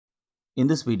In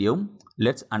this video,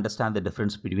 let's understand the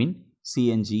difference between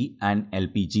CNG and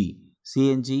LPG.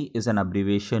 CNG is an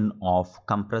abbreviation of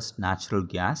compressed natural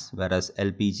gas, whereas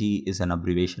LPG is an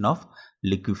abbreviation of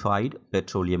liquefied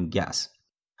petroleum gas.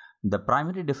 The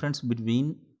primary difference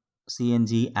between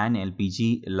CNG and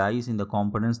LPG lies in the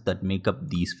components that make up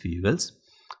these fuels.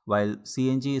 While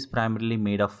CNG is primarily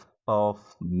made up of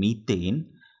methane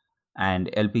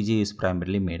and LPG is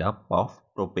primarily made up of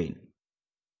propane.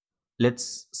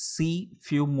 Let's see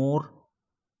few more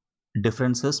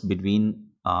differences between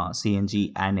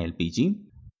CNG and LPG.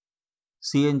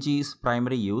 CNG's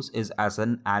primary use is as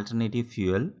an alternative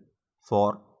fuel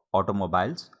for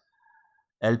automobiles.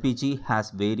 LPG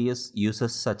has various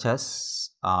uses such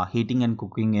as heating and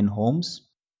cooking in homes,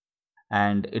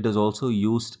 and it is also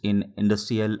used in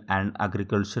industrial and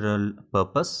agricultural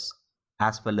purpose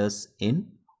as well as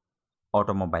in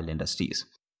automobile industries.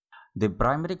 The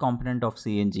primary component of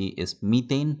CNG is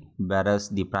methane, whereas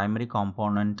the primary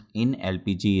component in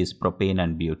LPG is propane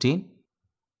and butane.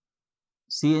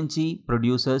 CNG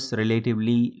produces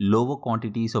relatively lower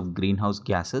quantities of greenhouse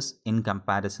gases in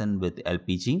comparison with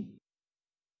LPG.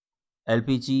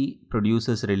 LPG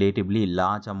produces relatively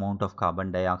large amount of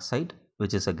carbon dioxide,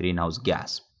 which is a greenhouse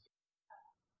gas.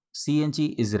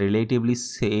 CNG is relatively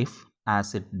safe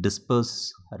as it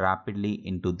disperses rapidly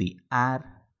into the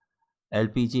air.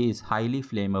 LPG is highly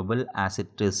flammable as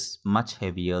it is much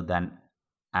heavier than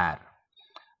air.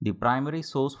 The primary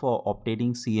source for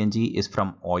obtaining CNG is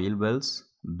from oil wells,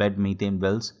 bed methane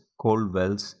wells, coal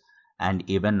wells, and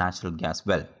even natural gas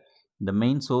well. The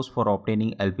main source for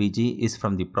obtaining LPG is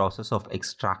from the process of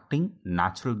extracting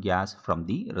natural gas from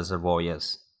the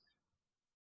reservoirs.